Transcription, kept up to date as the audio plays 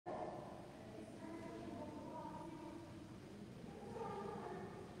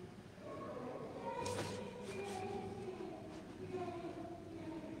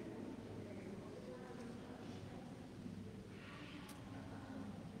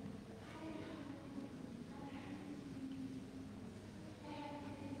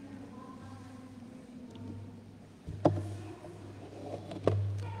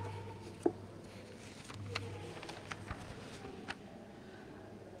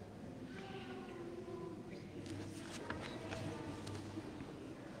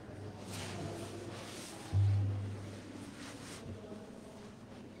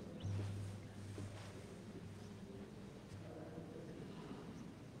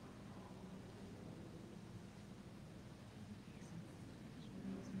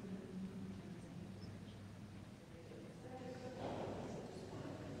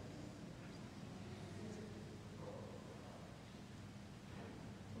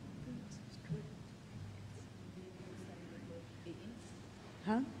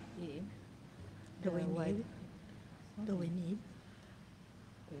Huh? Yeah. Do we White. need? Do we need?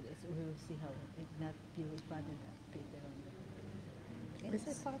 We will see how it not your father that Peter on the. Is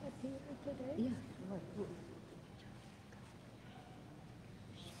it Father Peter today? Yeah. What?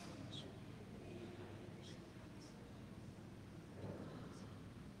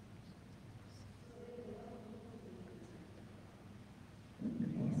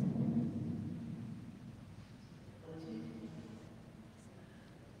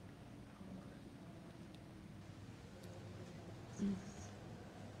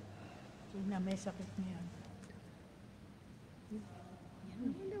 Tina, may sakit niya. I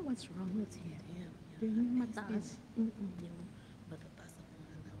wonder what's wrong with him. Yung mataas. Yung matataas ang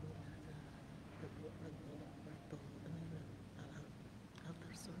mga nauna na nagbo-parto,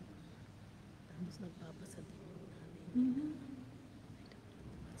 ultrasound. Tapos nagpapasa din yung nanay niya.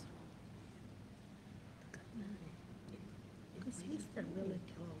 What's wrong? Tagal na eh. Because he's the really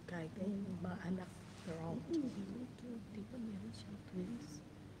tall guy. Yung mga anak, they're all tall. Di ba meron siyang twins?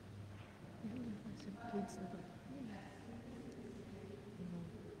 Meron ba siyang twins na ba?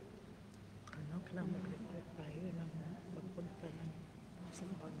 Ano, kailangan mag-report tayo ng magpunta ng sa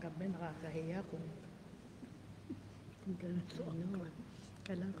mga gabi. Nakakahiya kung ganito.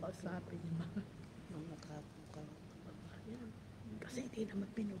 Kailangan kausapin yung Mga kababayan. kasi hindi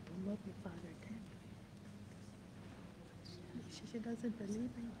naman pinupromote ni Father Ted. She doesn't believe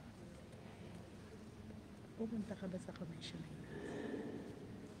it. Pumunta ka ba sa commissioning?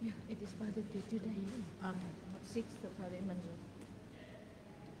 Yeah, it is Father Day today. 6 to Father Emmanuel.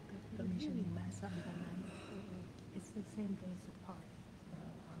 Commissioning mass ang banan. It's the same days apart.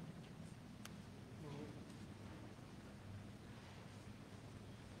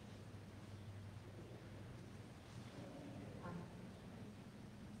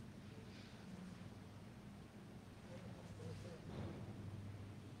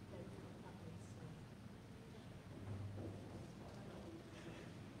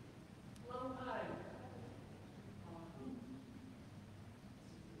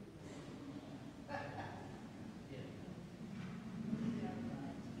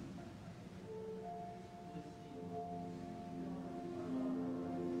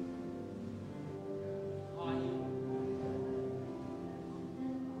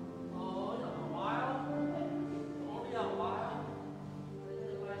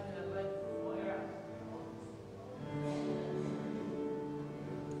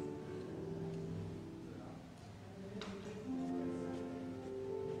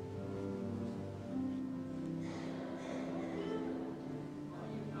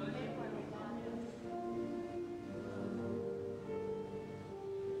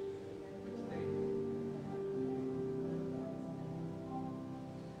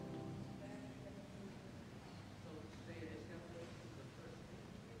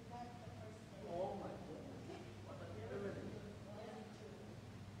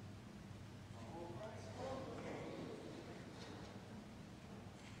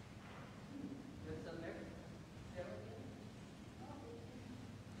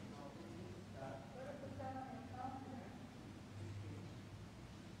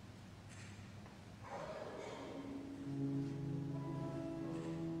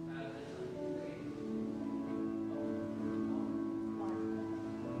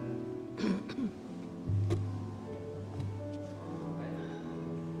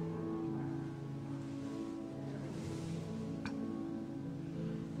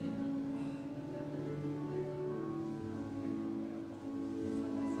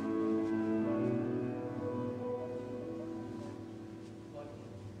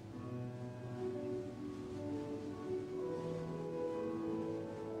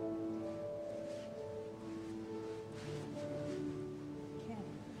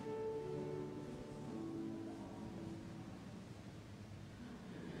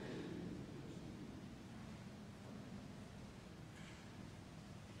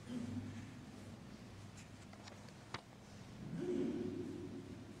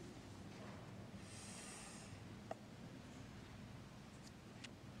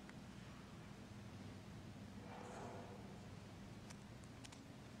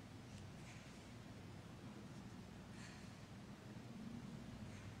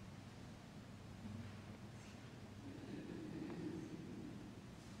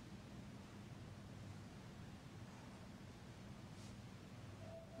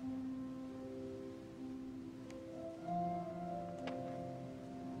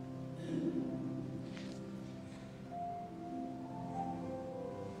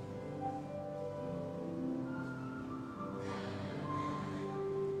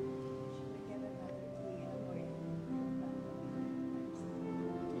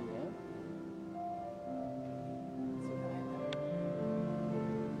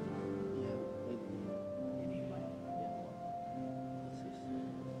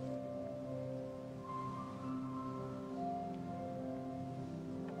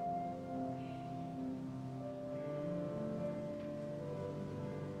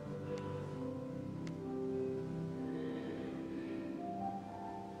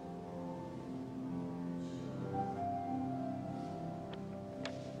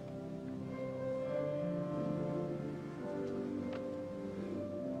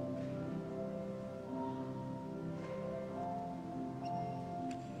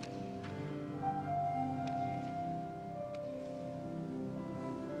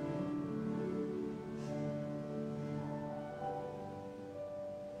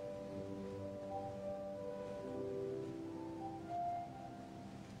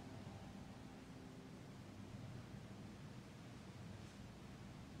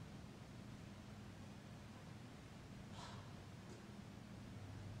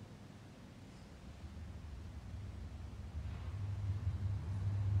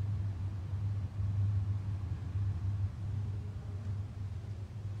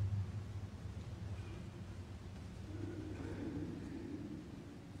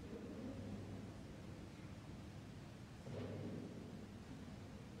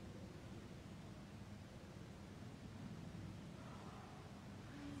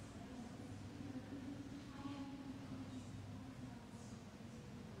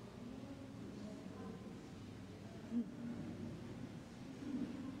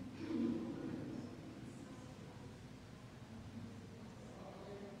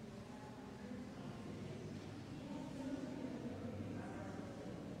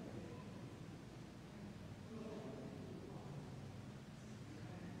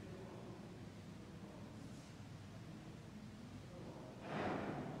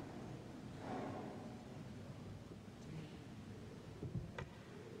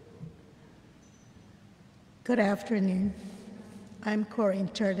 Good afternoon. I'm Corinne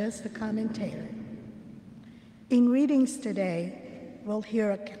Curtis, the commentator. In readings today, we'll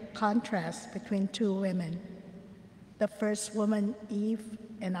hear a contrast between two women, the first woman, Eve,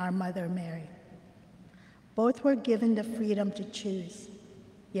 and our Mother Mary. Both were given the freedom to choose,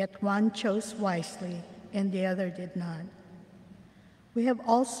 yet one chose wisely and the other did not. We have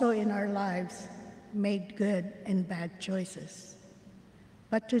also in our lives made good and bad choices.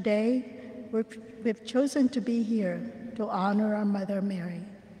 But today, we've chosen to be here to honor our Mother Mary.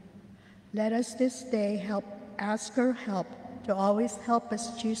 Let us this day ask her help to always help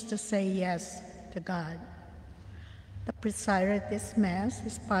us choose to say yes to God. The presider at this Mass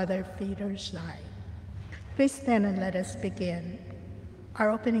is Father Peter Zai. Please stand and let us begin.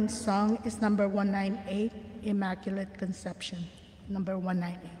 Our opening song is number 198, Immaculate Conception. Number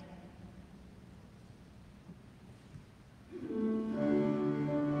 198.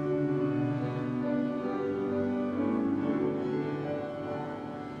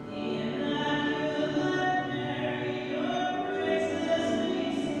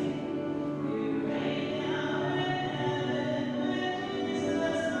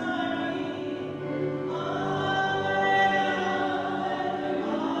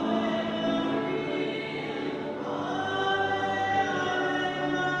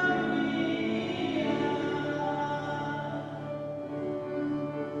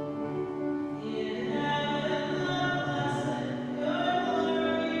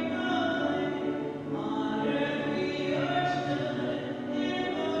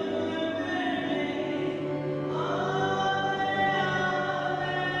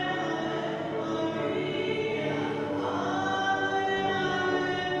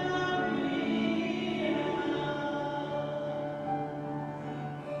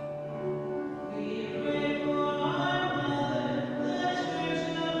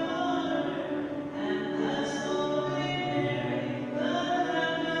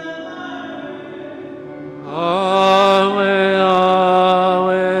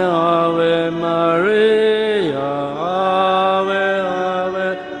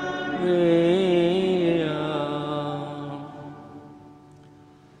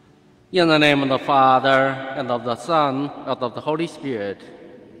 In the name of the Father, and of the Son, and of the Holy Spirit.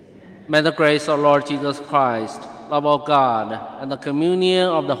 May the grace of Lord Jesus Christ, love of God, and the communion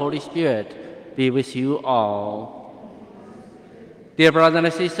of the Holy Spirit be with you all. Dear brothers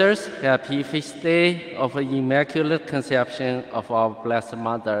and sisters, happy feast day of the Immaculate Conception of our Blessed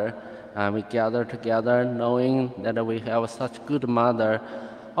Mother. And we gather together knowing that we have such good mother,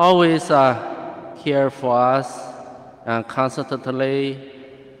 always care for us and constantly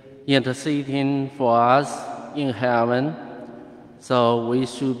interceding for us in heaven. So we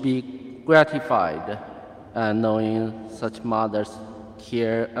should be gratified knowing such mother's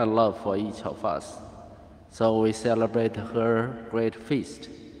care and love for each of us. So we celebrate her great feast,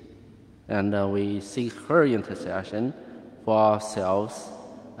 and we seek her intercession for ourselves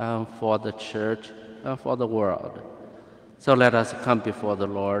and for the church and for the world. So let us come before the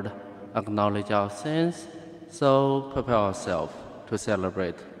Lord, acknowledge our sins, so prepare ourselves to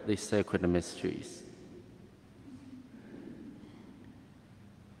celebrate these sacred mysteries.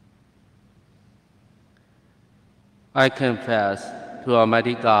 I confess to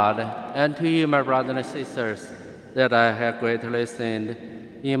Almighty God and to you, my brothers and sisters, that I have greatly sinned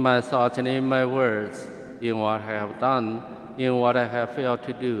in my thoughts and in my words, in what I have done, in what I have failed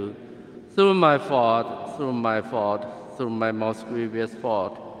to do, through my fault, through my most grievous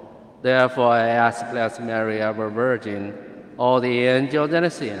fault. Therefore I ask Blessed Mary, ever Virgin, all the angels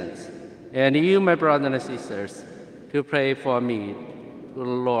and saints, and you, my brothers and sisters, to pray for me to the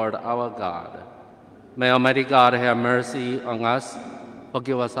Lord our God. May Almighty God have mercy on us,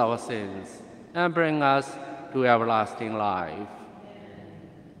 forgive us our sins, and bring us to everlasting life.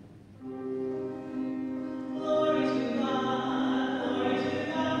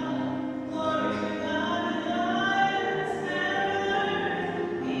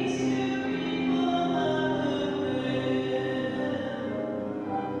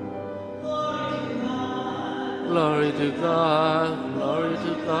 Glory to God, glory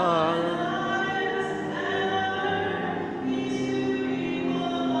to God.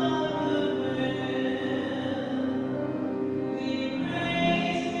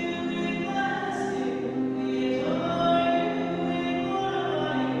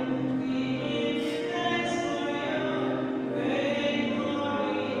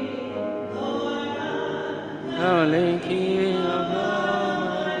 Heavenly King of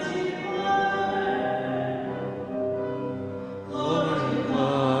glory,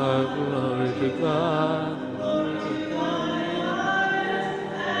 glory,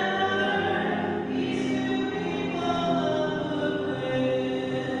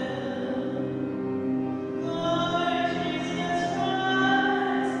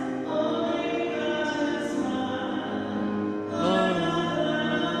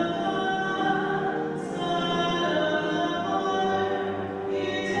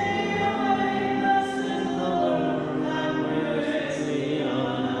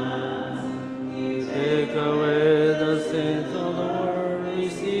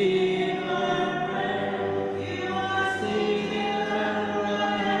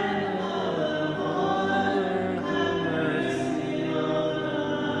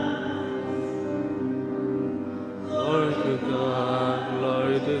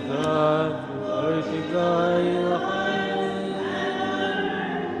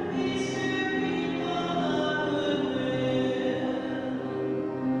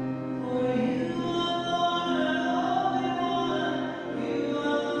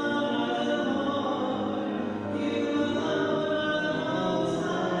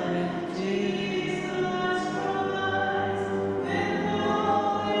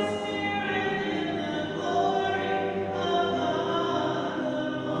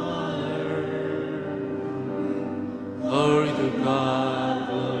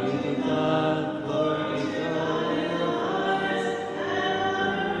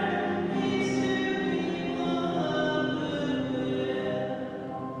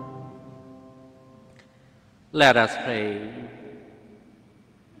 Let us pray.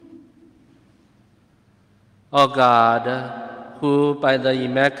 O God, who by the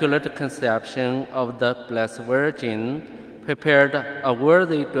Immaculate Conception of the Blessed Virgin prepared a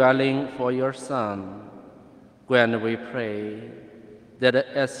worthy dwelling for your Son, grant, we pray, that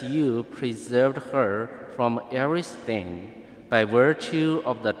as you preserved her from every stain by virtue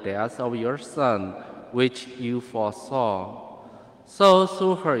of the death of your Son, which you foresaw, so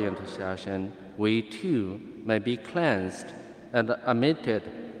through her intercession we too may be cleansed and admitted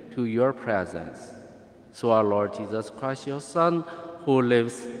to your presence. Through our Lord Jesus Christ, your Son, who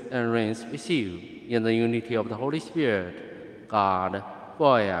lives and reigns with you in the unity of the Holy Spirit, God,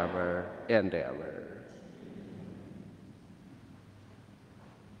 forever and ever.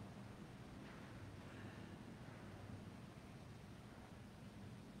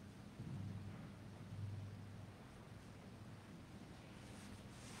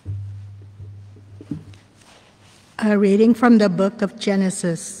 A reading from the book of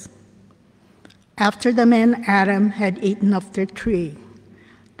Genesis. After the man Adam had eaten of the tree,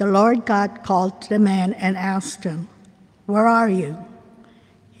 the Lord God called to the man and asked him, "Where are you?"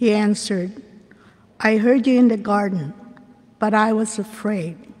 He answered, "I heard you in the garden, but I was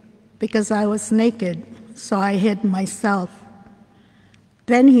afraid, because I was naked, so I hid myself."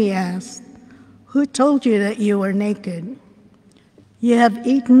 Then he asked, "Who told you that you were naked? You have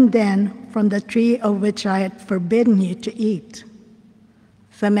eaten then from the tree of which I had forbidden you to eat."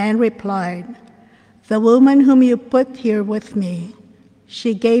 The man replied, "The woman whom you put here with me,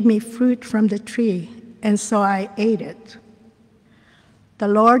 she gave me fruit from the tree, and so I ate it." The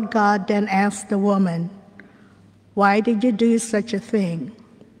Lord God then asked the woman, "Why did you do such a thing?"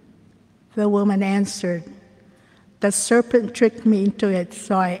 The woman answered, "The serpent tricked me into it,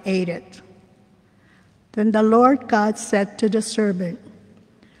 so I ate it." Then the Lord God said to the serpent,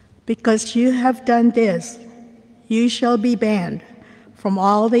 "Because you have done this, you shall be banned from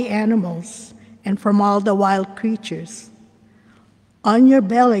all the animals and from all the wild creatures. On your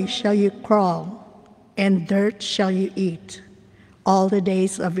belly shall you crawl, and dirt shall you eat all the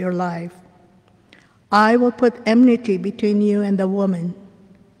days of your life. I will put enmity between you and the woman,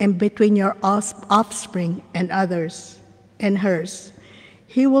 and between your offspring and hers.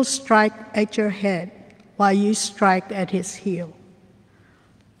 He will strike at your head, while you strike at his heel."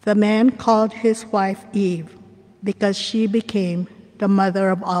 The man called his wife Eve, because she became the mother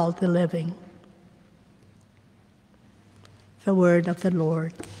of all the living. The word of the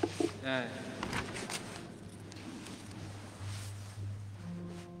Lord.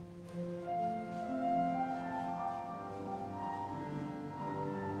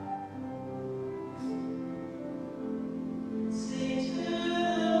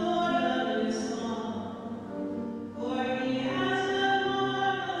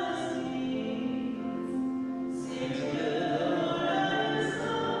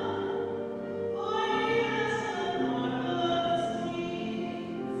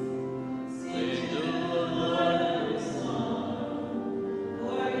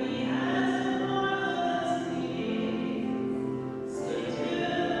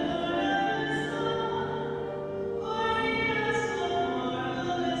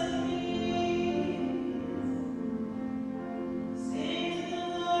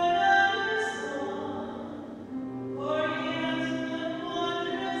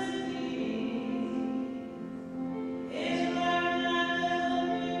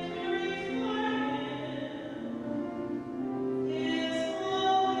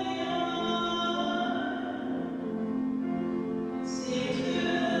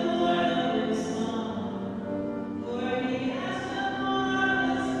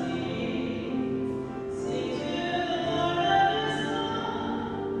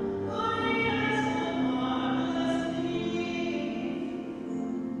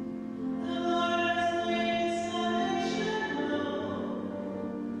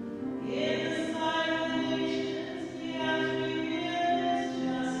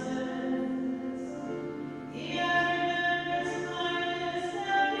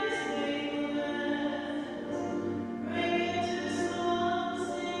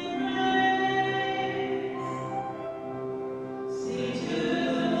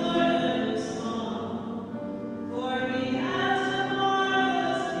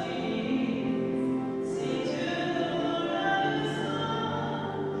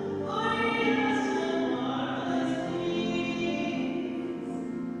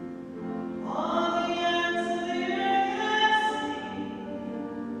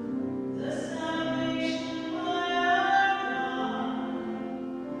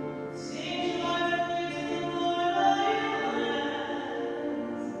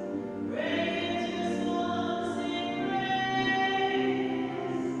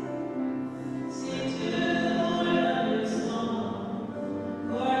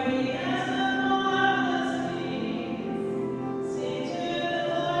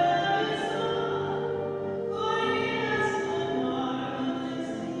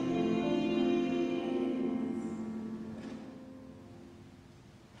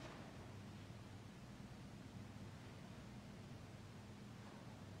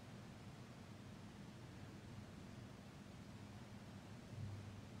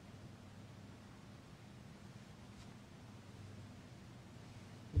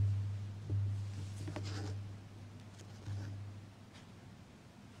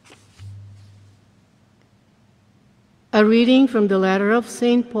 A reading from the letter of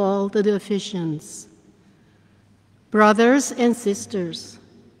St. Paul to the Ephesians. Brothers and sisters,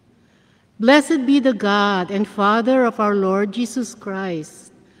 blessed be the God and Father of our Lord Jesus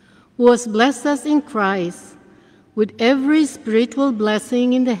Christ, who has blessed us in Christ with every spiritual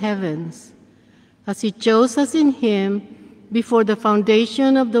blessing in the heavens, as he chose us in him before the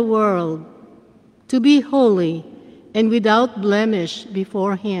foundation of the world, to be holy and without blemish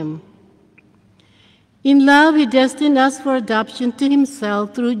before him. In love, he destined us for adoption to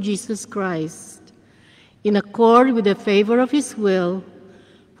himself through Jesus Christ, in accord with the favor of his will,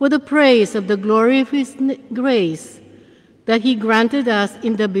 for the praise of the glory of his grace that he granted us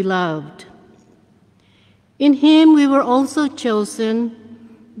in the Beloved. In him we were also chosen,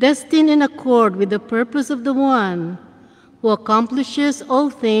 destined in accord with the purpose of the one who accomplishes all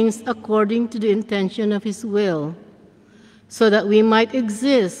things according to the intention of his will, so that we might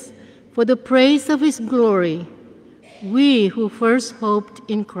exist for the praise of his glory, we who first hoped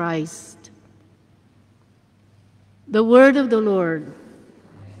in Christ. The word of the Lord.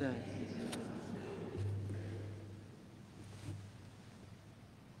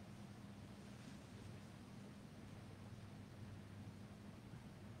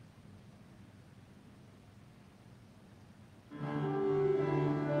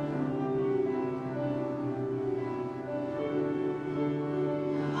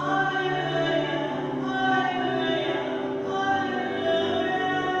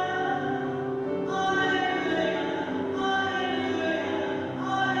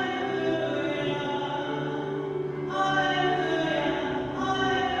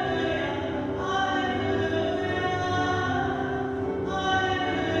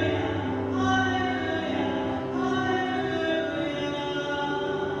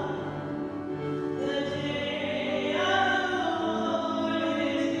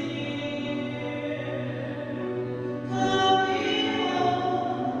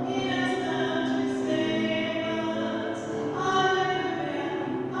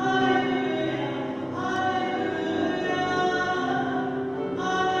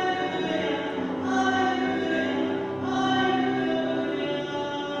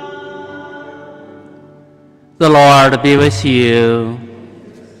 The Lord be with you.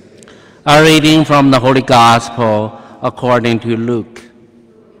 A reading from the Holy Gospel according to Luke.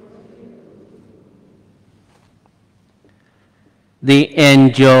 The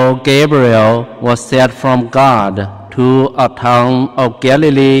angel Gabriel was sent from God to a town of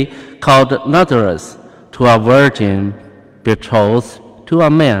Galilee called Nazareth to a virgin betrothed to a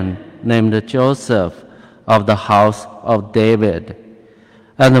man named Joseph of the house of David,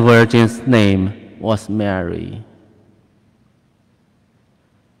 and the virgin's name was Mary.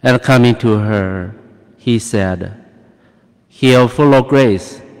 And coming to her, he said, "Hail, full of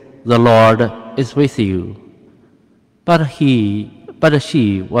grace, the Lord is with you." But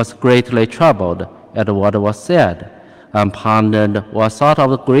she was greatly troubled at what was said, and pondered what sort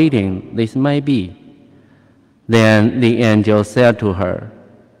of greeting this might be. Then the angel said to her,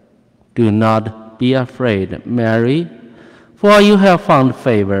 "Do not be afraid, Mary, for you have found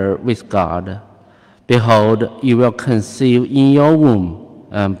favor with God. Behold, you will conceive in your womb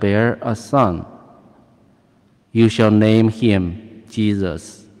and bear a son. You shall name him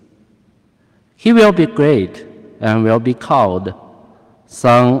Jesus. He will be great and will be called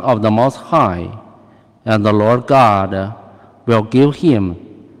Son of the Most High, and the Lord God will give him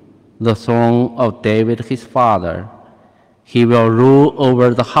the throne of David his father. He will rule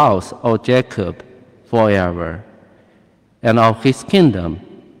over the house of Jacob forever, and of his kingdom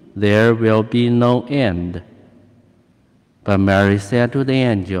there will be no end." But Mary said to the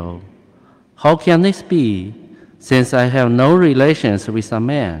angel, "How can this be, since I have no relations with a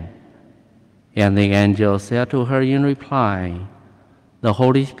man?" And the angel said to her in reply, "The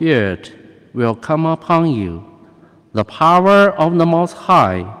Holy Spirit will come upon you. The power of the Most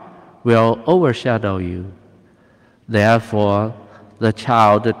High will overshadow you. Therefore, the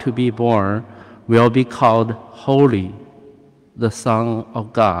child to be born will be called Holy, the Son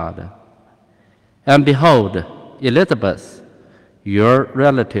of God. And behold, Elizabeth, your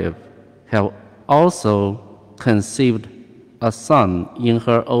relative, have also conceived a son in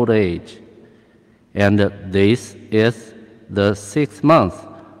her old age. And this is the 6th month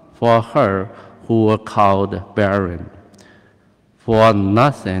for her who were called barren. For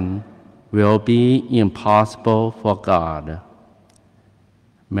nothing will be impossible for God."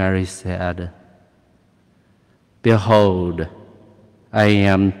 Mary said, "Behold, I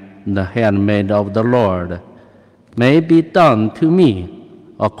am the handmaid of the Lord. May it be done to me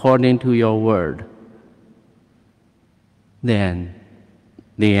according to your word." Then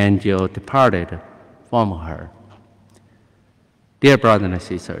the angel departed from her. Dear brothers and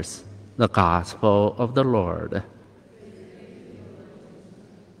sisters, the Gospel of the Lord.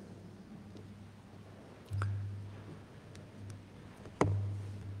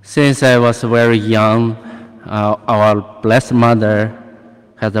 Since I was very young, our Blessed Mother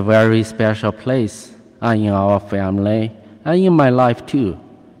has a very special place in our family and in my life too.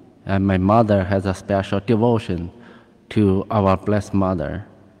 And my mother has a special devotion to our Blessed Mother.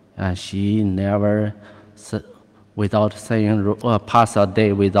 And she never pass a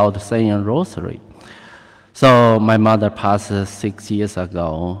day without saying rosary. So my mother passed 6 years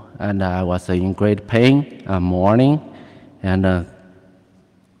ago, and I was in great pain and mourning and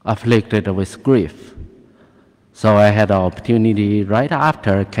afflicted with grief. So I had an opportunity right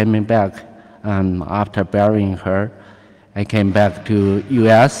after coming back, after burying her, I came back to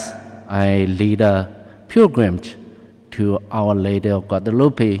U.S. I lead a pilgrimage to Our Lady of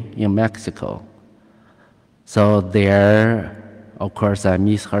Guadalupe in Mexico. So there, of course, I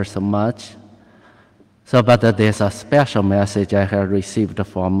miss her so much. So, but there's a special message I have received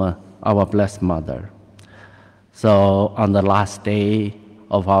from our Blessed Mother. So on the last day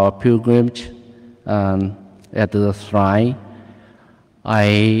of our pilgrimage at the shrine,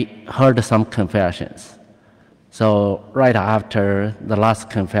 I heard some confessions. So right after the last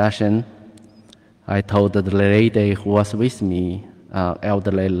confession, I told the lady who was with me,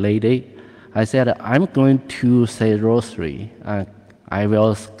 elderly lady, I said, I'm going to say rosary. I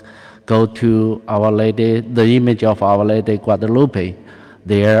will go to Our Lady, the image of Our Lady Guadalupe.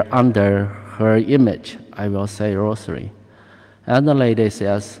 There under her image, I will say rosary. And the lady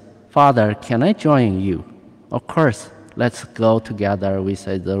says, Father, can I join you? Of course, let's go together. We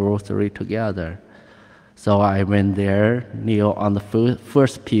say the rosary together. So I went there, kneel on the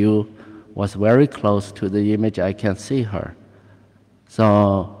first pew, was very close to the image. I can see her.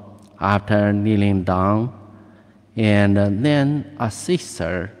 So after kneeling down, and then a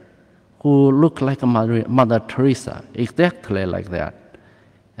sister who looked like Mother Teresa, exactly like that.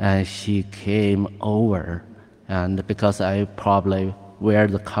 And she came over, and because I probably wear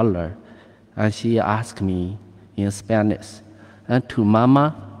the color, and she asked me in Spanish, and to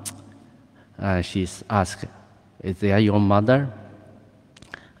Mama, she asked, is that your mother?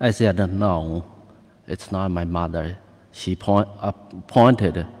 I said, no, it's not my mother. She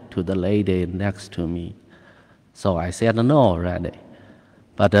pointed to the lady next to me. So I said no already.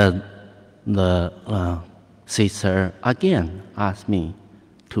 But the sister again asked me,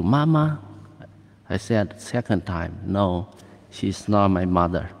 to Mama? I said second time, no, she's not my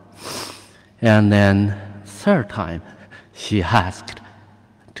mother. And then third time, she asked,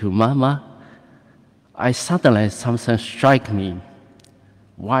 to Mama? Suddenly something struck me.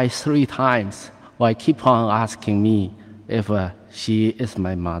 Why 3 times? Why keep on asking me if she is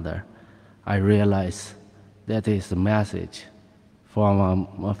my mother? I realized that is the message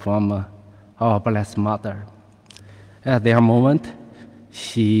from our Blessed Mother. At that moment,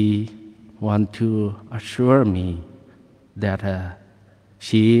 she wanted to assure me that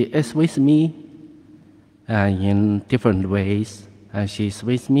she is with me in different ways, and she's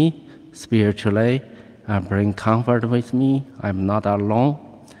with me spiritually and bring comfort with me. I'm not alone.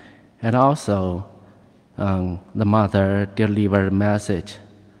 And also, the mother delivered a message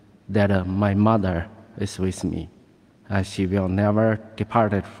that my mother is with me, and she will never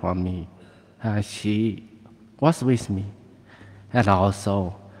depart from me. And she was with me. And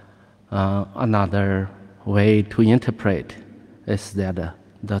also, another way to interpret is that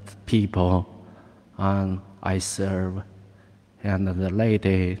the people I serve and the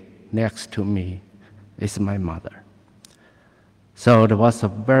lady next to me is my mother. So it was a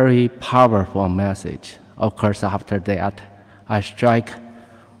very powerful message. Of course, after that, I struck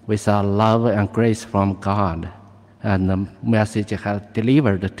with a love and grace from God, and the message has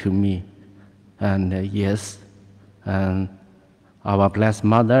delivered to me. And yes, and our Blessed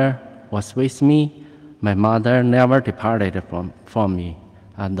Mother was with me. My mother never departed from me,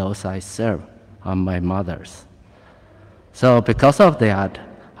 and those I serve are my mothers. So because of that,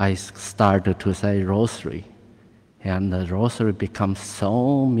 I started to say rosary, and the rosary becomes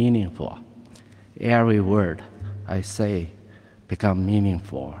so meaningful. Every word I say becomes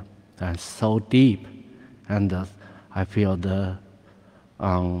meaningful and so deep, and I feel the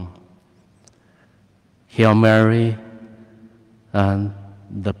Hail Mary and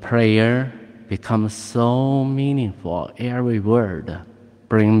the prayer becomes so meaningful. Every word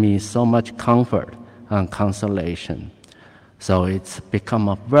brings me so much comfort and consolation. So it's become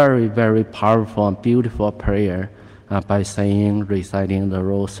a very, very powerful and beautiful prayer by reciting the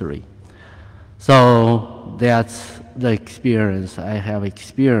rosary. So that's the experience I have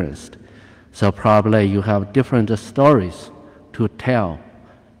experienced. So probably you have different stories to tell,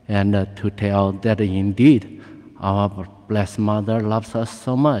 and to tell that indeed our Blessed Mother loves us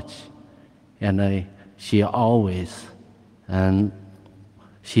so much, and she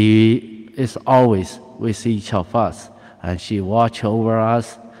is always with each of us, and she watches over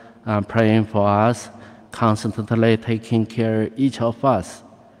us, praying for us, constantly taking care of each of us.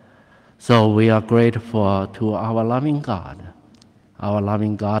 So we are grateful to our loving God. Our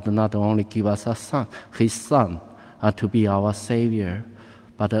loving God not only give us a son, His Son, to be our Savior,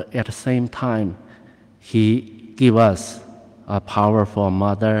 but at the same time, He give us a powerful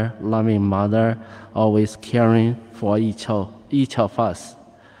mother, loving mother, always caring for each of us.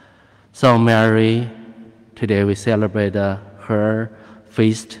 So Mary, today we celebrate her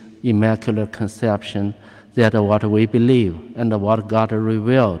feast, Immaculate Conception, that what we believe and what God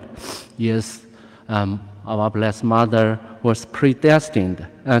revealed. Yes, our Blessed Mother was predestined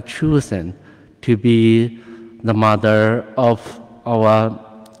and chosen to be the mother of our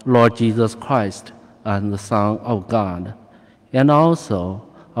Lord Jesus Christ and the Son of God. And also,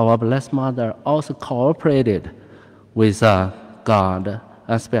 our Blessed Mother also cooperated with God,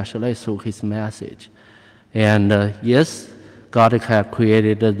 especially through His message. And yes, God has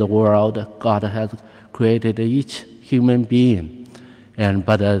created the world. God has created each human being.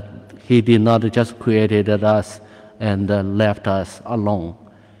 But He did not just create us and left us alone.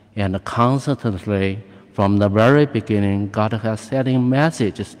 And constantly, from the very beginning, God has sending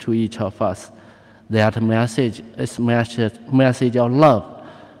messages to each of us. That message is message of love,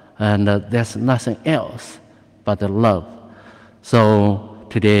 and there's nothing else but love. So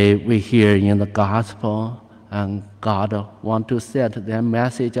today we hear in the gospel, and God wants to send that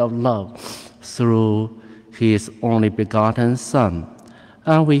message of love through His only begotten Son.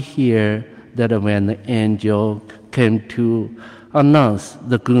 And we hear that when the angel came to announce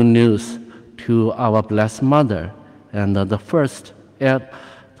the good news to our Blessed Mother, and the first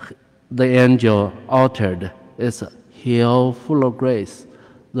the angel uttered is, "Hail, full of grace,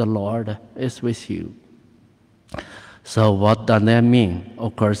 the Lord is with you." So what does that mean?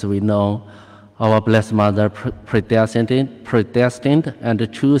 Of course, we know our Blessed Mother predestined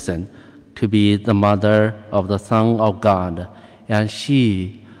and chosen to be the mother of the Son of God. And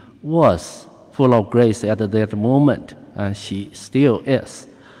she was full of grace at that moment, and she still is.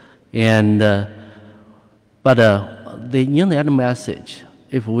 But in that message,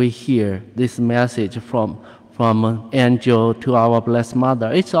 if we hear this message from an angel to our Blessed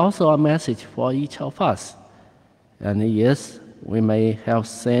Mother, it's also a message for each of us. And yes, we may have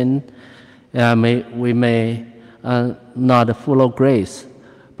sinned, we may not full of grace,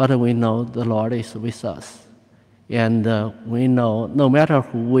 but we know the Lord is with us. And we know no matter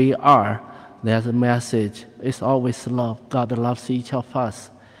who we are, there's a message. It's always love. God loves each of us.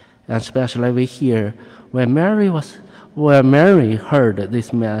 And especially we hear when Mary heard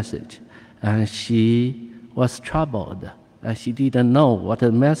this message, and she was troubled, and she didn't know what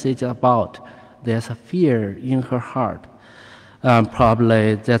the message about. There's a fear in her heart.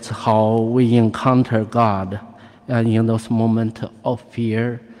 Probably that's how we encounter God. And in those moments of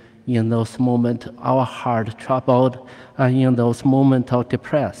fear, in those moments our heart troubled, and in those moments of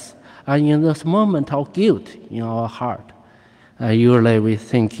depressed, and in those moments of guilt in our heart. Usually we're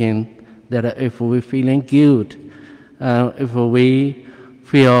thinking that if we're feeling guilt, if we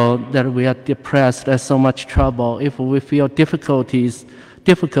feel that we are depressed, there's so much trouble, if we feel difficulties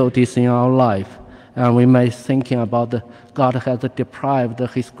in our life, and we may thinking about God has deprived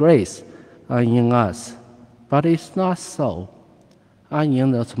His grace in us. But it's not so. And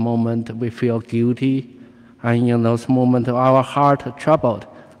in those moments we feel guilty, and in those moments our heart troubled,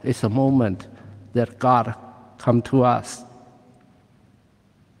 it's a moment that God come to us.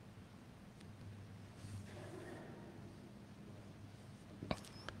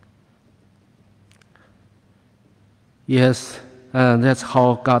 Yes, that's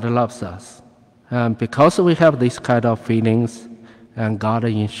how God loves us. And because we have these kind of feelings, and God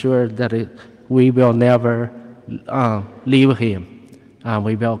ensures that we will never leave Him, and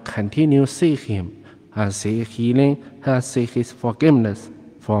we will continue to see Him, and see healing, and see His forgiveness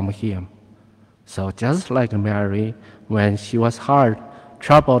from Him. So just like Mary, when she was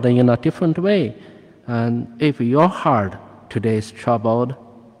troubled in a different way, and if your heart today is troubled,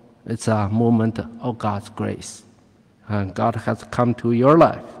 it's a moment of God's grace. And God has come to your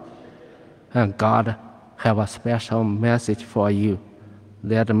life. And God have a special message for you.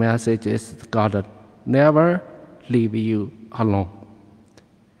 That message is God never leave you alone.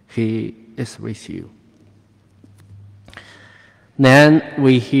 He is with you. Then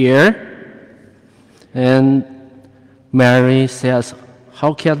we hear, and Mary says,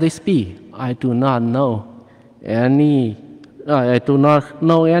 "How can this be? I do not know any I do not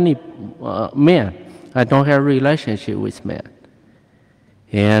know any man. I don't have relationship with men.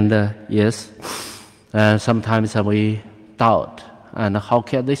 And yes, sometimes we doubt, and how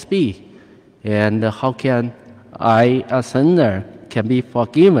can this be? And how can I, a sinner, can be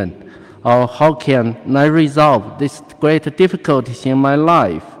forgiven? Or how can I resolve these great difficulties in my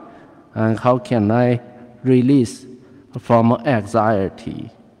life? And how can I release from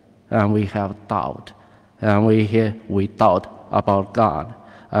anxiety? And we have doubt. And we doubt about God.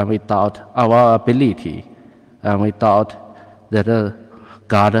 And we doubt our ability. And we doubt that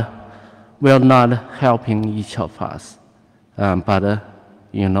God will not helping each of us. But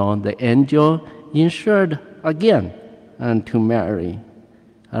the angel ensured again to Mary.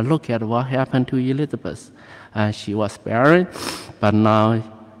 Look at what happened to Elizabeth. She was barren, but now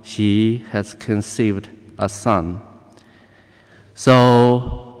she has conceived a son.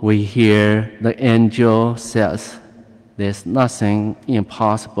 So we hear the angel says, there's nothing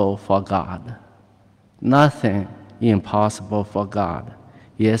impossible for God. Nothing impossible for God.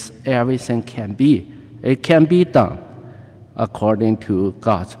 Yes, everything can be. It can be done according to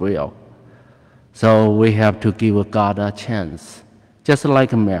God's will. So we have to give God a chance. Just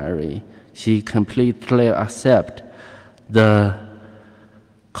like Mary, she completely accepted the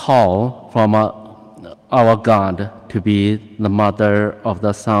call from our God to be the mother of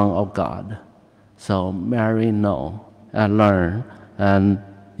the Son of God. So Mary know and learn, and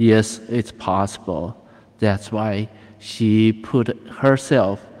yes, it's possible. That's why she put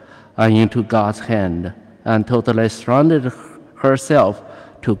herself into God's hand and totally surrendered herself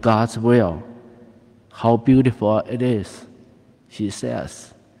to God's will. How beautiful it is. She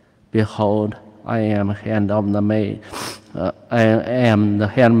says, behold, I am the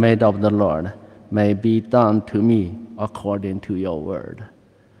handmaid of the Lord. May be done to me according to your word.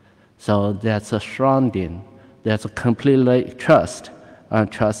 So that's a surrounding. That's a completely trust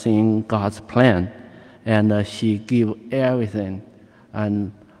in God's plan. And she gave everything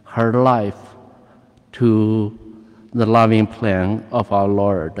and her life to the loving plan of our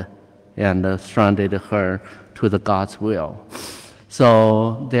Lord and surrendered her to the God's will.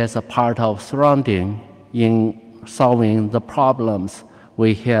 So there's a part of surrounding in solving the problems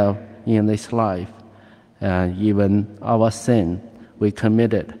we have in this life. Even our sin we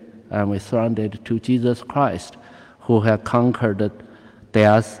committed, and we surrendered to Jesus Christ, who had conquered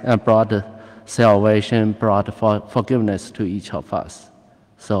death and brought salvation, brought forgiveness to each of us.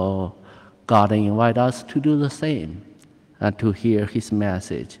 So God invites us to do the same, and to hear His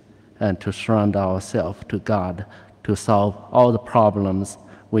message, and to surrender ourselves to God to solve all the problems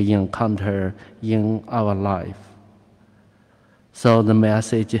we encounter in our life. So the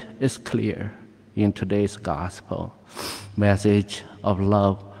message is clear in today's gospel. Message of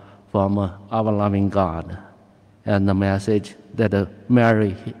love from our loving God. And the message that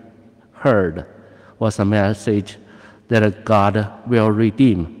Mary heard was a message that God will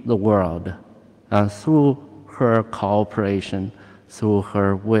redeem the world, and through her cooperation, through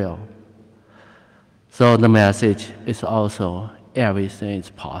her will. So the message is also everything is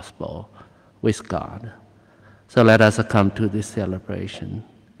possible with God. So let us come to this celebration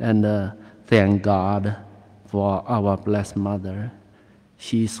and thank God for our Blessed Mother.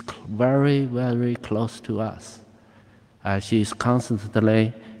 She's very, very close to us. She's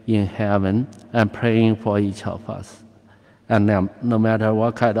constantly in heaven and praying for each of us. And no matter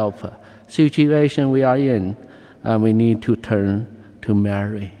what kind of situation we are in, we need to turn to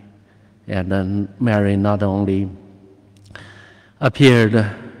Mary. And then Mary not only appeared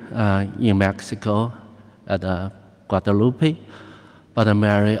in Mexico at Guadalupe, but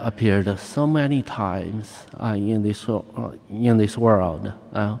Mary appeared so many times in this world.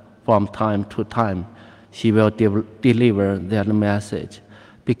 From time to time, she will deliver that message,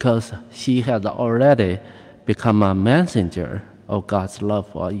 because she has already become a messenger of God's love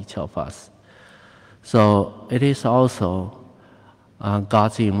for each of us. So it is also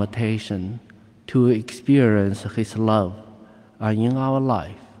God's invitation to experience His love in our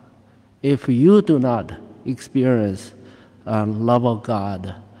life. If you do not experience love of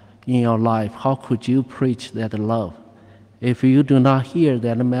God in your life, how could you preach that love? If you do not hear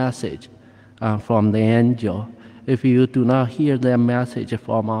that message from the angel, if you do not hear that message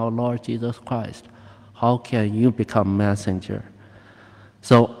from our Lord Jesus Christ, how can you become messenger?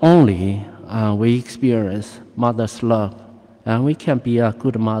 So only we experience mother's love, and we can be a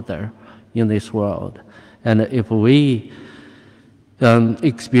good mother in this world. And if we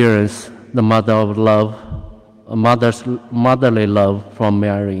experience the mother of love, motherly love from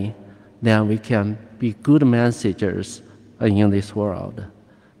Mary, then we can be good messengers in this world.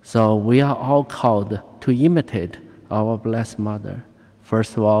 So we are all called to imitate our Blessed Mother.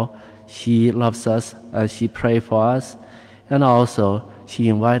 First of all, she loves us and she prays for us, and also she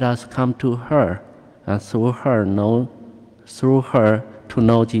invites us to come to her, and through her to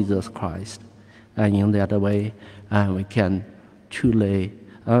know Jesus Christ. And in that way, we can truly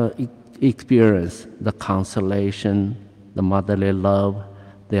experience the consolation, the motherly love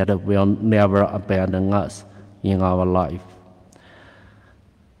that will never abandon us in our life.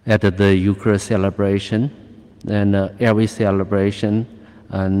 At the Eucharist celebration, and every celebration,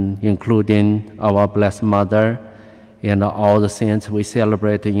 and including our Blessed Mother and all the saints we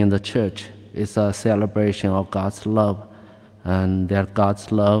celebrate in the church, is a celebration of God's love, and that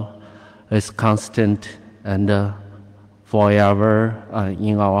God's love is constant and forever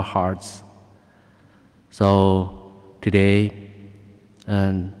in our hearts. So today,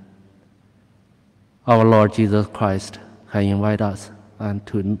 our Lord Jesus Christ has invited us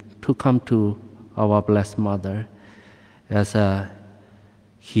to come to our Blessed Mother, as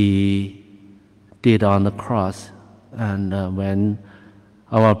He did on the cross. And when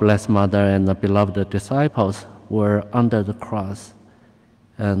our Blessed Mother and the beloved disciples were under the cross,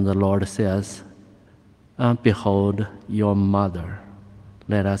 and the Lord says, "Behold your mother."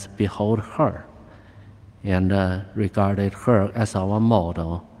 Let us behold her and regarded her as our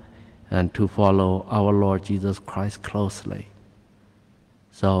model, and to follow our Lord Jesus Christ closely.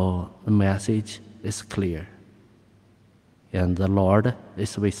 So the message is clear, and the Lord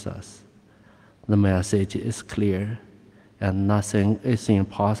is with us. The message is clear, and nothing is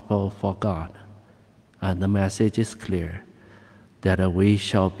impossible for God. And the message is clear, that we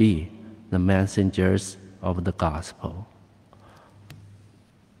shall be the messengers of the gospel.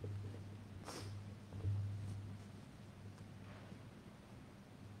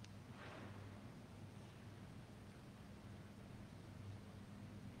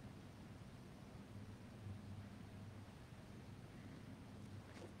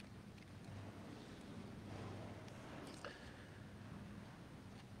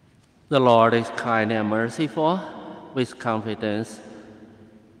 The Lord is kind and merciful. With confidence,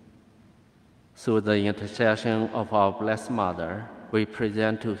 through the intercession of our Blessed Mother, we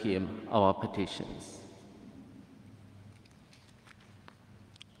present to Him our petitions.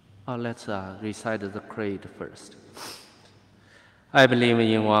 Let's recite the creed first. I believe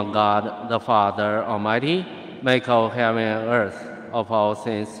in one God, the Father Almighty, maker of heaven and earth, of all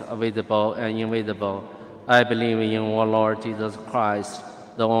things visible and invisible. I believe in one Lord Jesus Christ,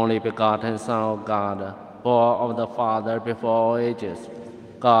 the only begotten Son of God, born of the Father before all ages,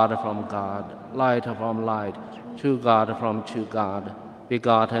 God from God, light from light, true God from true God,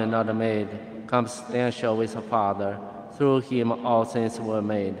 begotten, not made, consubstantial with the Father. Through Him all things were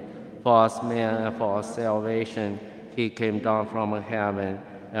made. For us men and for our salvation, He came down from heaven,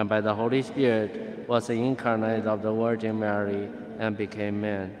 and by the Holy Spirit was incarnate of the Virgin Mary and became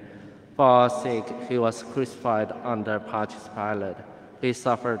man. For our sake, He was crucified under Pontius Pilate. He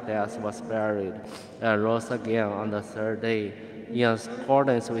suffered death, was buried, and rose again on the third day. In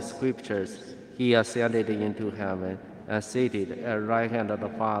accordance with Scriptures, He ascended into heaven and seated at the right hand of the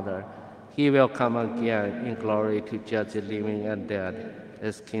Father. He will come again in glory to judge the living and dead.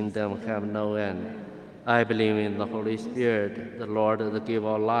 His kingdom have no end. I believe in the Holy Spirit, the Lord, the giver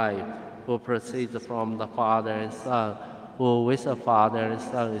of life, who proceeds from the Father and Son, who with the Father and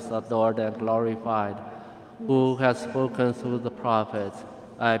Son is adored and glorified, who has spoken through the prophets.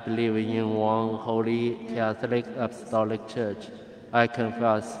 I believe in one holy Catholic Apostolic Church. I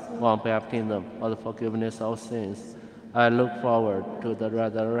confess one baptism for the forgiveness of sins. I look forward to the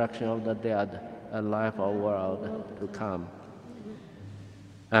resurrection of the dead and life of the world to come.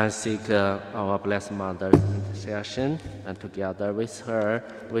 And seek our Blessed Mother's intercession, and together with her,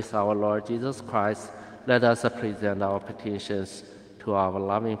 with our Lord Jesus Christ, let us present our petitions to our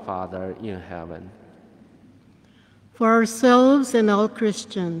loving Father in heaven. For ourselves and all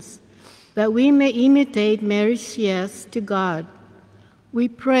Christians, that we may imitate Mary's yes to God, we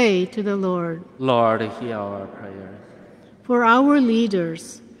pray to the Lord. Lord, hear our prayers. For our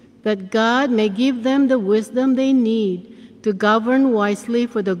leaders, that God may give them the wisdom they need to govern wisely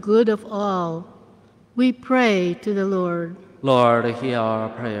for the good of all, we pray to the Lord. Lord, hear our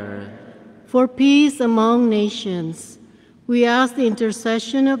prayers. For peace among nations, we ask the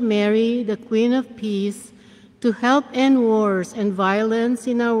intercession of Mary, the Queen of Peace, to help end wars and violence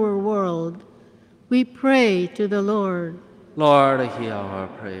in our world. We pray to the Lord. Lord, hear our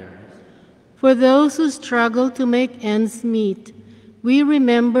prayers. For those who struggle to make ends meet, we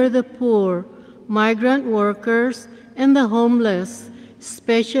remember the poor, migrant workers, and the homeless,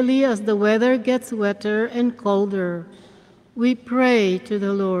 especially as the weather gets wetter and colder. We pray to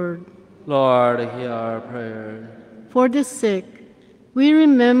the Lord. Lord, hear our prayers. for the sick, we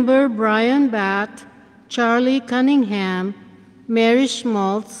remember Brian Batt, Charlie Cunningham, Mary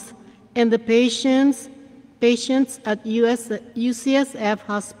Schmaltz, and the patients at UCSF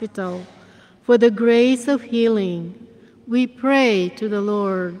Hospital for the grace of healing. We pray to the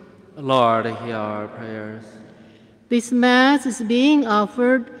Lord. Lord, hear our prayers. This Mass is being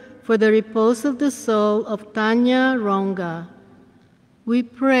offered for the repose of the soul of Tanya Ronga. We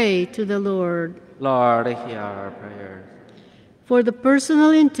pray to the Lord. Lord, hear our prayers. For the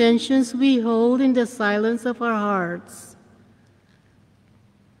personal intentions we hold in the silence of our hearts.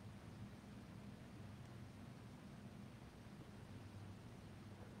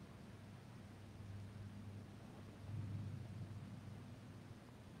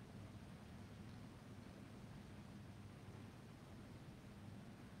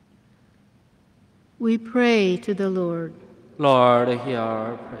 We pray to the Lord. Lord, hear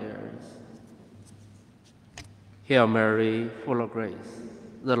our prayers. Hail Mary, full of grace,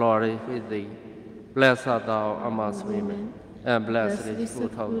 the Lord is with thee. Blessed art thou amongst women, and blessed is the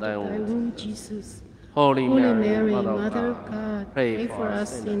fruit of thy womb, Jesus. Holy Holy Mary, Mary, Mother of God, pray for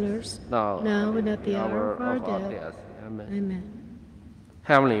us sinners, now and at the hour of our our death. Amen. Amen.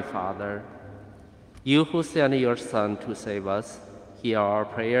 Heavenly Father, you who sent your Son to save us, hear our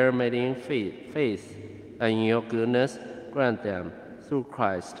prayer made in faith, and in your goodness grant them through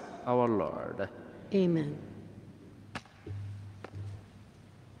Christ our Lord. Amen.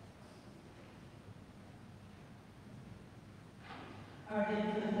 Our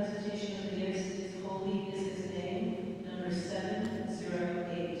hymn for the presentation of the gifts is Holy is His Name, number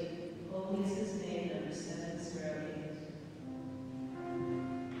 708. Holy is His Name, number 708.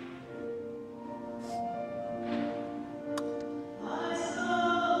 My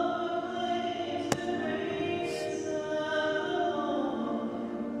soul proclaims the praises of the Lord,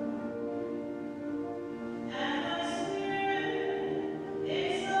 and my spirit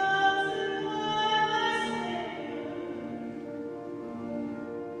exalts and glorifies my Savior.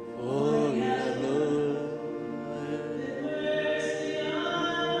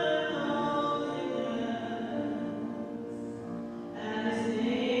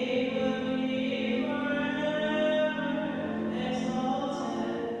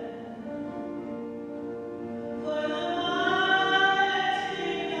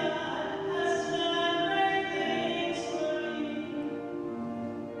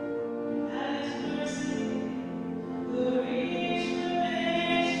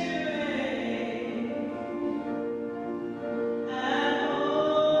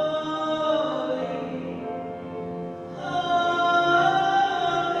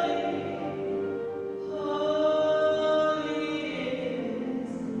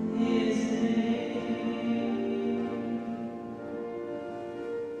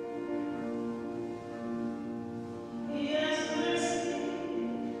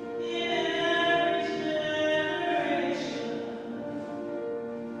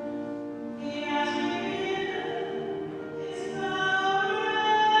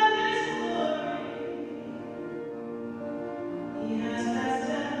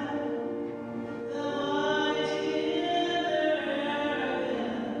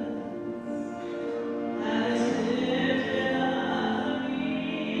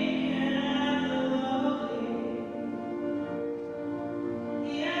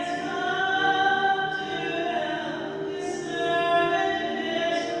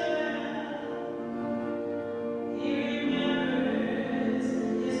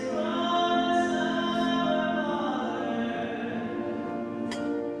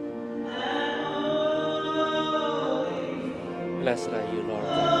 Blessed are you, Lord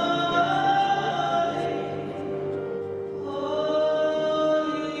God.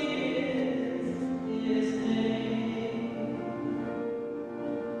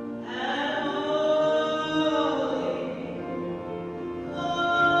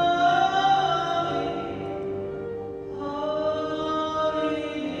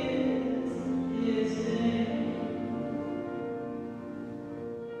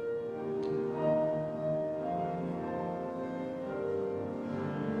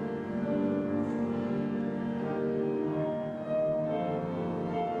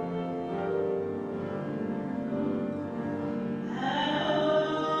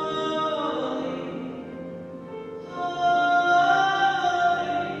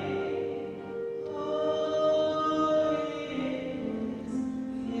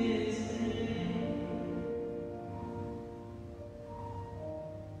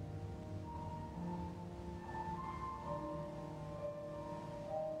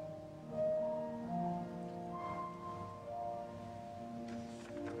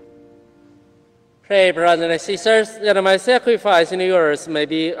 Pray, brothers and sisters, that my sacrifice and yours may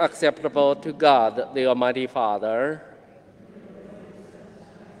be acceptable to God, the Almighty Father.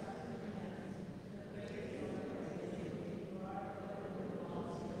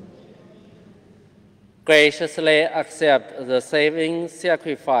 Graciously accept the saving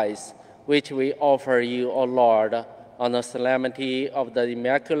sacrifice which we offer you, O Lord, on the solemnity of the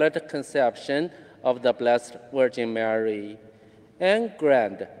Immaculate Conception of the Blessed Virgin Mary, and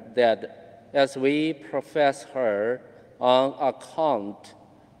grant that as we profess her on account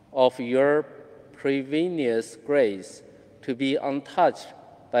of your previous grace to be untouched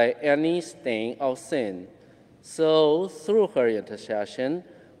by any stain of sin, so through her intercession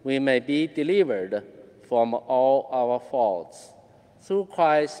we may be delivered from all our faults. Through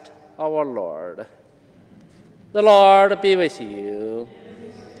Christ our Lord. The Lord be with you.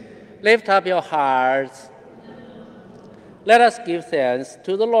 Lift up your hearts. Let us give thanks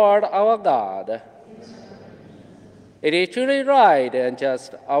to the Lord our God. It is truly right and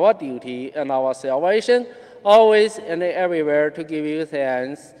just our duty and our salvation, always and everywhere to give you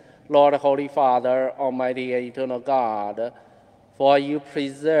thanks, Lord, Holy Father, Almighty and eternal God, for you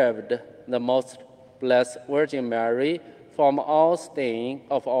preserved the most blessed Virgin Mary from all stain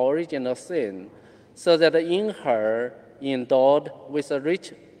of original sin, so that in her, endowed with the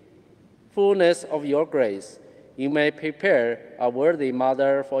rich fullness of your grace, you may prepare a worthy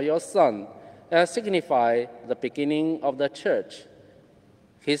mother for your Son, and signify the beginning of the Church,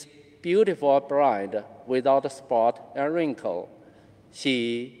 his beautiful bride without spot and wrinkle.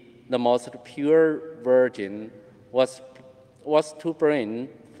 She, the most pure Virgin, was to bring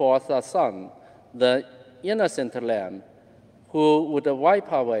forth a Son, the innocent Lamb, who would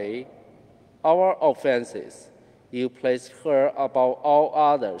wipe away our offenses. You placed her above all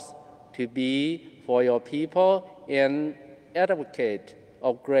others to be for your people an advocate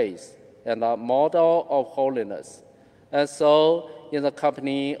of grace and a model of holiness. And so, in the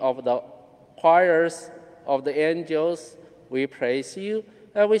company of the choirs of the angels, we praise you,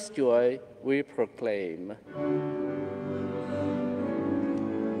 and with joy we proclaim.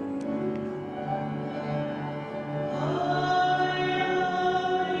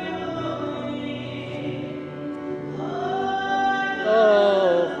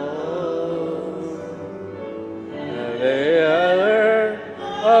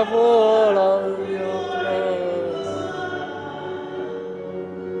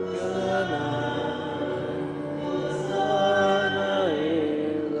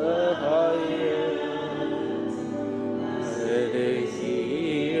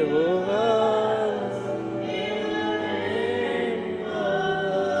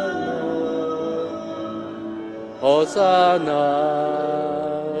 Hosanna,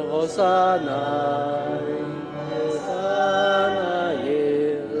 Hosanna, Hosanna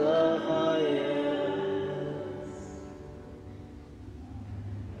in the highest.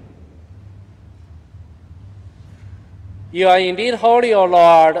 You are indeed holy, O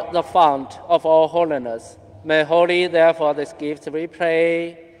Lord, the fount of all holiness. May holy, therefore, these gifts we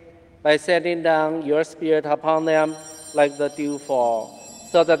pray, by sending down your Spirit upon them like the dewfall,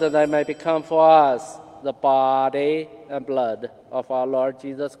 so that they may become for us the body and blood of our Lord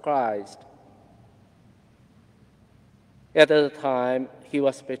Jesus Christ. At the time he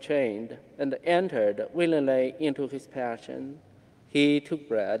was betrayed and entered willingly into his passion, he took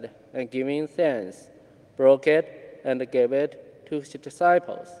bread and, giving thanks, broke it and gave it to his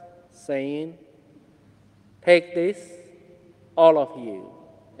disciples, saying, "Take this, all of you,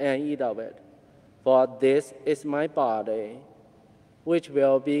 and eat of it, for this is my body, which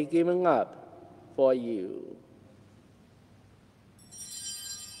will be given up for you."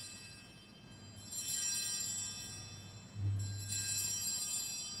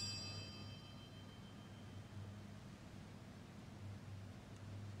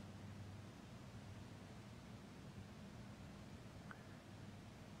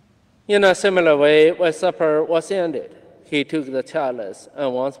 In a similar way, when supper was ended, he took the chalice,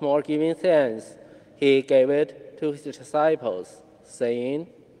 and once more giving thanks, he gave it to his disciples, saying,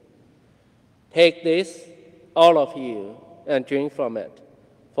 "Take this, all of you, and drink from it,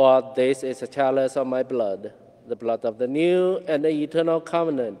 for this is a chalice of my blood, the blood of the new and the eternal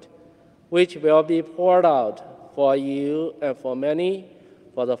covenant, which will be poured out for you and for many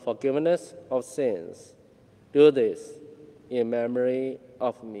for the forgiveness of sins. Do this in memory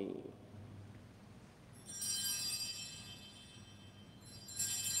of me."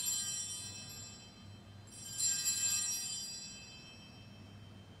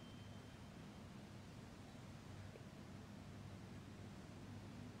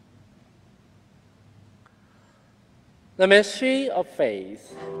 The mystery of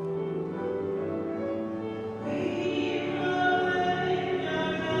faith.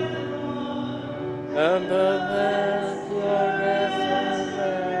 and perfect your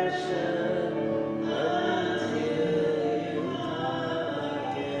resurrection until you come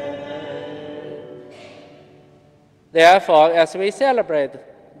again. Therefore, as we celebrate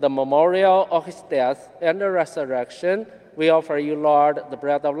the memorial of his death and the resurrection, we offer you, Lord, the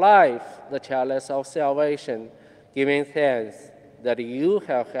bread of life, the chalice of salvation, giving thanks that you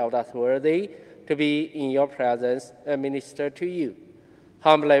have held us worthy to be in your presence and minister to you.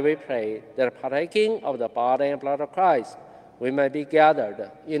 Humbly we pray that partaking of the body and blood of Christ, we may be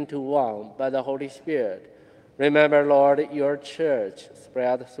gathered into one by the Holy Spirit. Remember, Lord, your church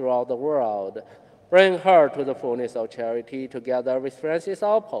spread throughout the world. Bring her to the fullness of charity together with Francis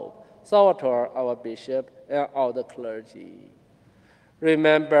our Pope, Salvatore our Bishop, and all the clergy.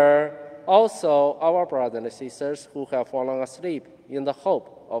 Remember also our brothers and sisters who have fallen asleep in the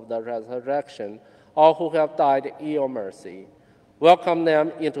hope of the resurrection, or who have died in your mercy. Welcome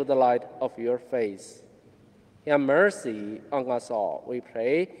them into the light of your face. Have mercy on us all, we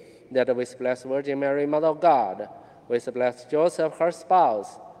pray, that with Blessed Virgin Mary, Mother of God, with Blessed Joseph, her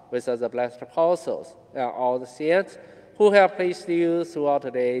spouse, with the blessed apostles, and all the saints who have pleased you throughout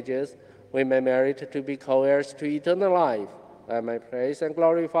the ages, we may merit to be co-heirs to eternal life, and may praise and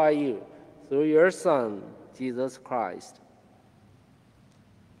glorify you through your Son, Jesus Christ.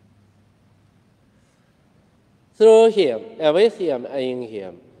 Through him, and with him, and in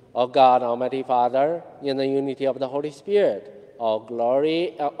him, O God, Almighty Father, in the unity of the Holy Spirit, all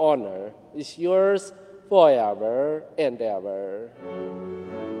glory and honor is yours forever and ever.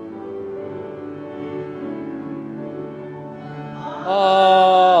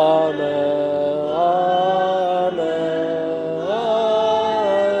 Amen. Amen. Amen.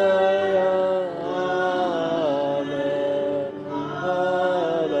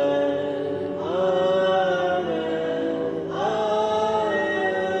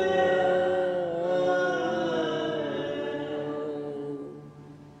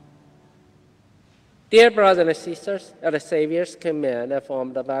 Dear brothers and sisters, at the Savior's command,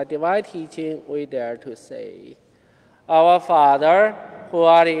 formed by divine teaching, we dare to say, Our Father, who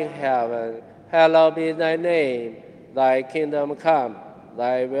art in heaven, hallowed be thy name. Thy kingdom come,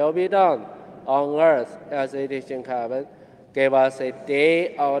 thy will be done, on earth as it is in heaven. Give us a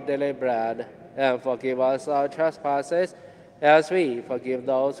day our daily bread, and forgive us our trespasses, as we forgive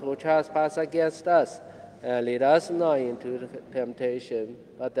those who trespass against us. And lead us not into temptation,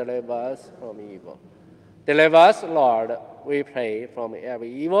 but deliver us from evil. Deliver us, Lord, we pray, from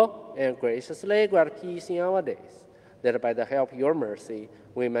every evil, and graciously grant peace in our days, that by the help of your mercy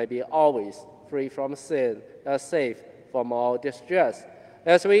we may be always free from sin and safe from all distress,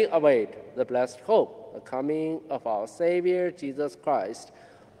 as we await the blessed hope, the coming of our Savior, Jesus Christ,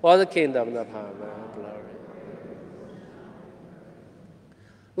 for the kingdom, the power, and glory.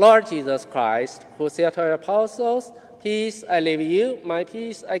 Lord Jesus Christ, who said to your apostles, Peace I leave you, my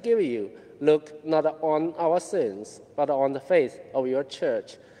peace I give you, look not on our sins, but on the faith of your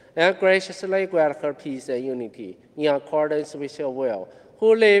church, and graciously grant her peace and unity in accordance with your will,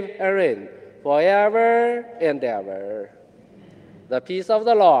 who live and reign forever and ever. The peace of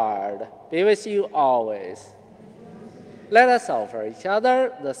the Lord be with you always. Let us offer each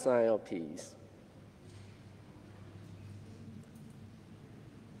other the sign of peace.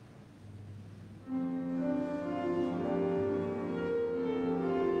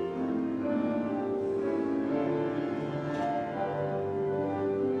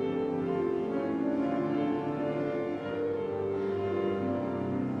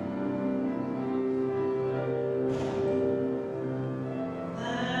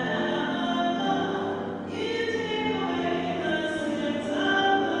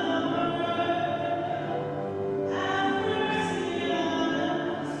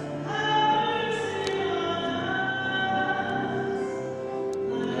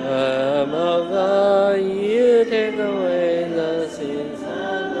 You take away the sins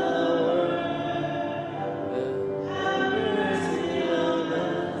of the world. Have mercy on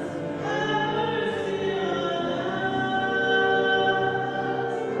us. Have mercy on us.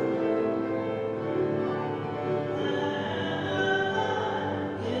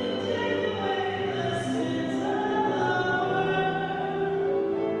 You take away the sins of the world.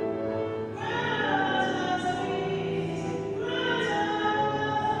 Grant us peace. Grant us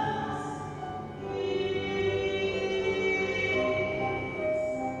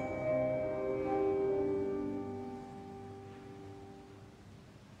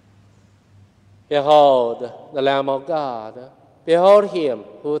Behold the Lamb of God. Behold him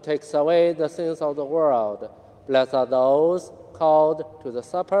who takes away the sins of the world. Blessed are those called to the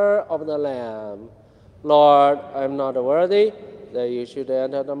supper of the Lamb. Lord, I am not worthy that you should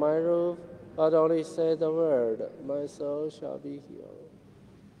enter my roof, But only say the word, my soul shall be healed.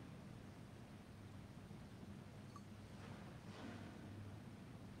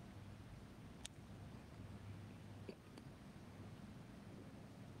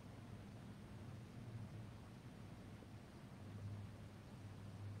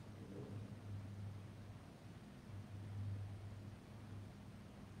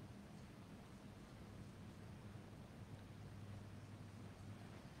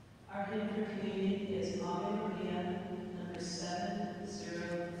 Our hymn for communion is Ave Maria, number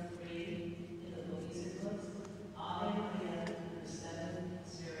 703 in the book music books. Ave Maria, number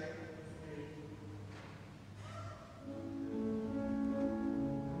 703.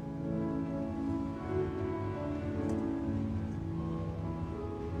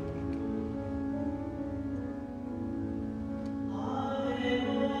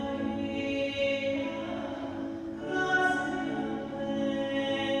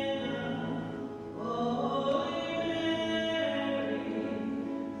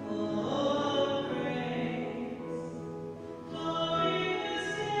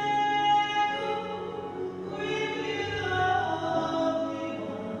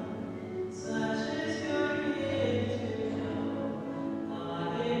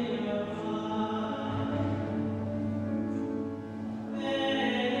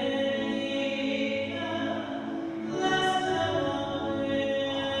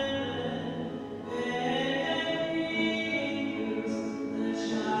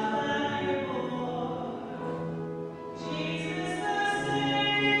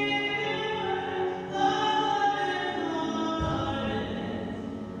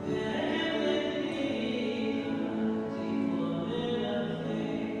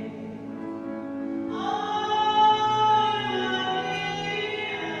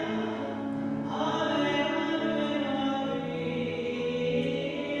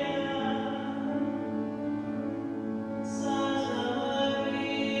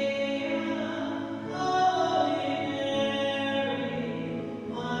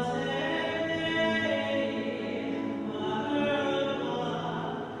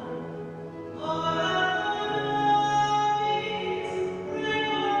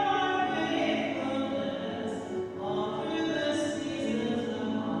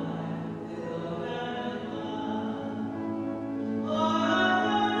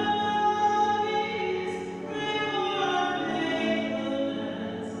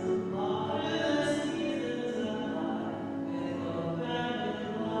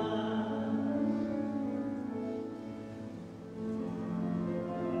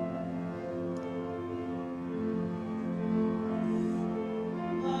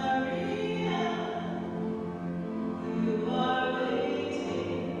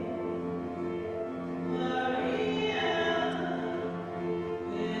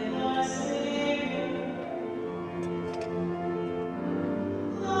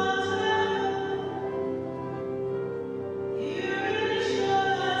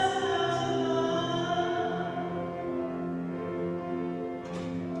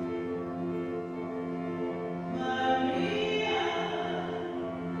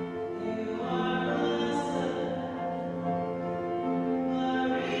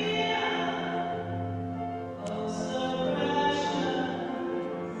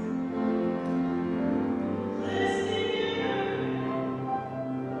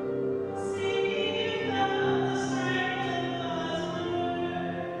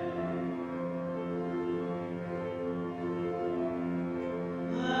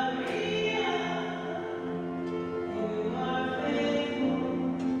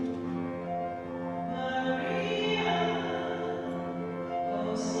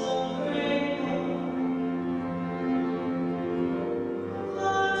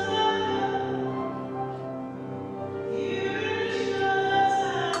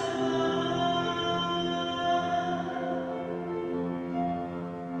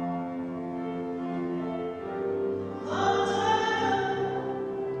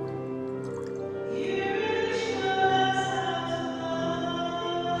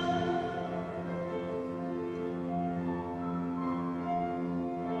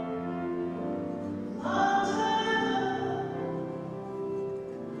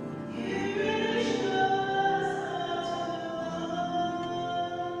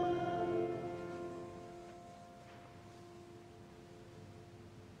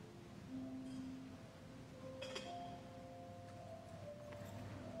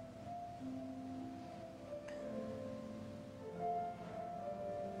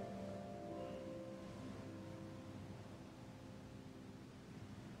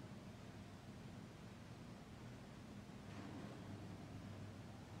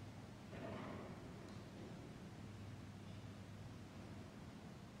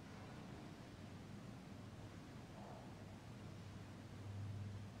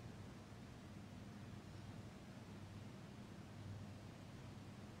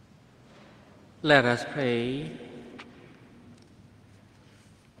 Let us pray.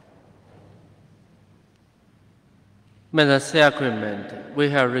 May the sacrament we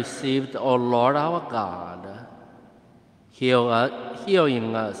have received, O Lord our God, heal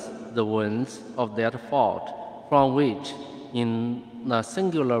in us the wounds of that fault from which, in a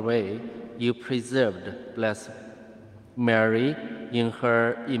singular way, you preserved Blessed Mary in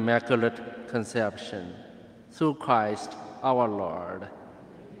her Immaculate Conception. Through Christ our Lord.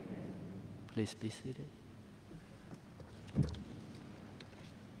 Please be seated.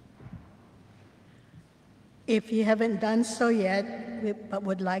 If you haven't done so yet, but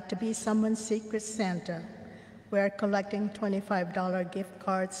would like to be someone's secret Santa, we are collecting $25 gift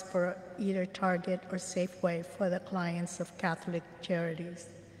cards for either Target or Safeway for the clients of Catholic charities.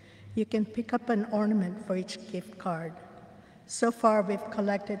 You can pick up an ornament for each gift card. So far, we've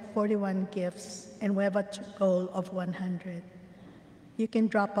collected 41 gifts, and we have a goal of 100. You can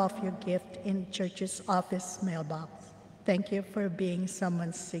drop off your gift in church's office mailbox. Thank you for being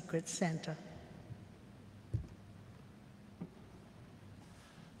someone's secret Santa.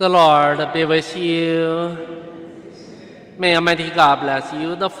 The Lord be with you. May Almighty God bless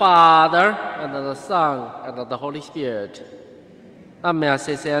you, the Father, and the Son, and the Holy Spirit. Amen.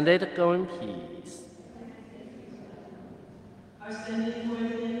 Send it, go in peace. Our Sunday for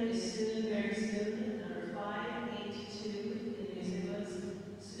them is soon, very soon, number 582 in the music books.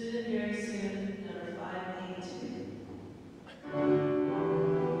 Soon, very soon, number 582.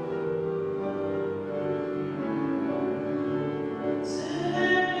 Soon,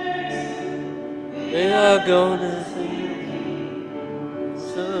 very soon, We are gonna sing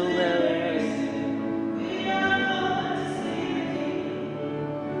so